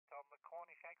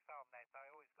Spanish Exile.net. I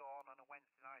always go on a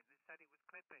Wednesday night. They said it was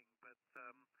clipping, but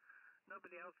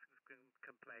nobody else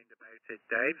complained about it,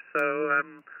 Dave. So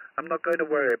I'm not going to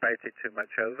worry about it too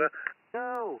much. Over.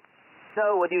 No,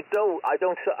 and you don't.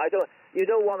 You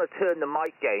don't want to turn the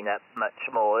mic gain up much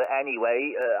more,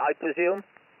 anyway. I presume.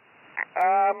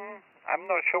 I'm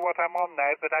not sure what I'm on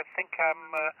now, but I think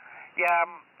I'm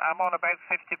on about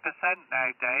 50% now,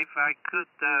 Dave. I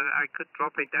could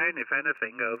drop it down if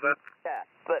anything. Over. Yeah,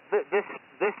 but this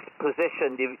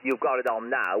position you've got it on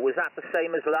now, was that the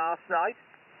same as last night?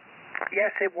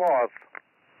 Yes, it was.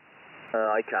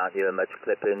 I can't hear much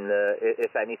clipping,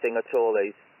 if anything at all,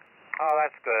 Ace. Oh,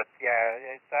 that's good.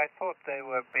 Yeah, I thought they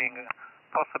were being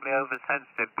possibly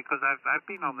oversensitive because I've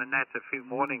been on the net a few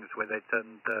mornings with it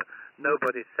and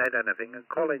nobody said anything. And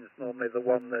Colin's normally the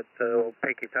one that will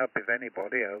pick it up if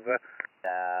anybody. Over.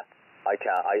 I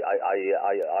can't.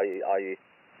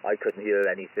 I couldn't hear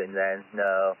anything then.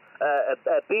 No.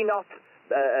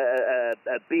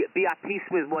 Be at peace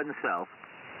with oneself.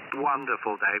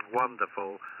 Wonderful, Dave.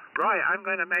 Wonderful. Right, I'm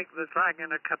going to make the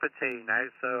dragon a cup of tea now,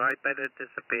 so I'd better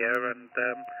disappear, and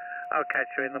I'll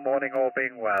catch you in the morning, all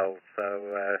being well.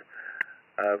 So,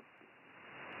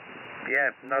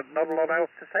 yeah, not a lot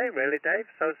else to say, really, Dave.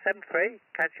 So, 7-3,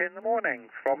 catch you in the morning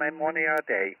from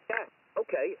M1ERD. Yeah,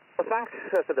 okay. Well, thanks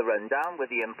for the rundown with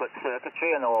the input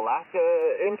circuitry and all that.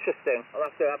 Interesting. I'll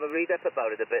have to have a read up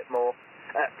about it a bit more.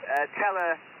 Tell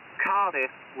her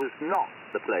Cardiff was not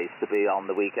the place to be on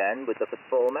the weekend with the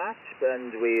football match,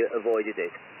 and we avoided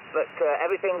it. But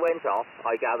everything went off,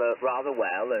 I gather, rather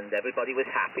well, and everybody was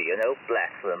happy, you know, bless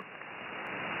them.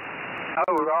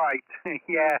 Oh, right.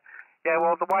 Yeah,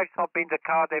 well, the wife's not been to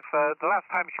Cardiff. The last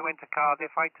time she went to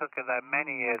Cardiff, I took her there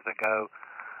many years ago.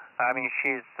 I mean,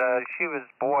 she was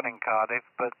born in Cardiff,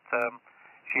 but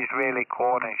she's really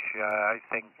Cornish. I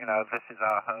think, you know, this is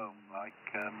our home, like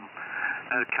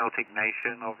a Celtic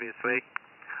nation, obviously.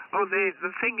 Oh, the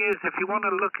thing is, if you want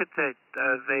to look at it,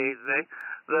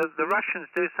 the Russians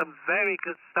do some very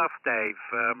good stuff, Dave.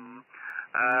 And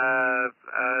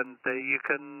you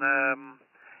can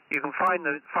find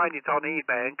it on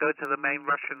eBay and go to the main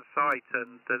Russian site,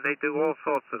 and they do all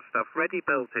sorts of stuff. Ready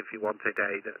built, if you want it,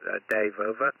 Dave.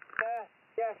 Over.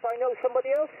 Yes, I know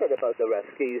somebody else said about the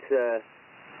Ruskies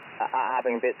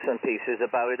having bits and pieces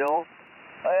about it all.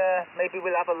 Maybe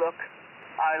we'll have a look.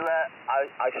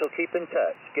 I shall keep in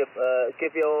touch. Give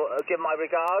my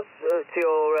regards to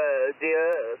your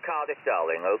dear Cardiff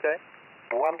darling. Okay.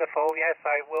 Wonderful. Yes,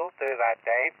 I will do that,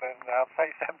 Dave. And I'll say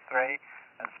 7-3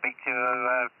 and speak to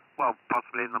you. Well,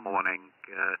 possibly in the morning.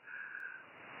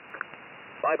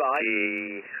 Bye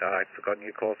bye. I've forgotten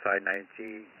your call sign now.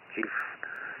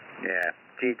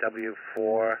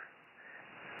 GW4.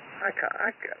 I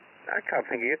can't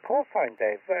think of your call sign,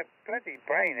 Dave. That bloody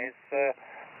brain is.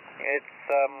 It's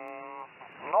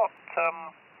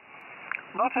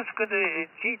not as good as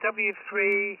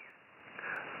GW3.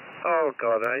 Oh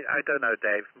God, I don't know,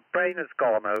 Dave. Brain has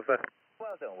gone. Over.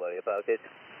 Well, don't worry about it.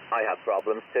 I have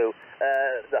problems too.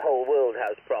 The whole world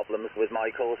has problems with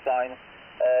my call sign.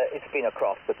 It's been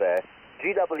across the bear.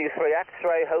 GW3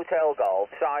 X-Ray Hotel Golf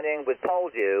signing with Paul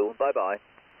Dew. Bye bye.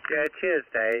 Yeah, cheers,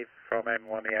 Dave from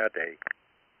M1ERD.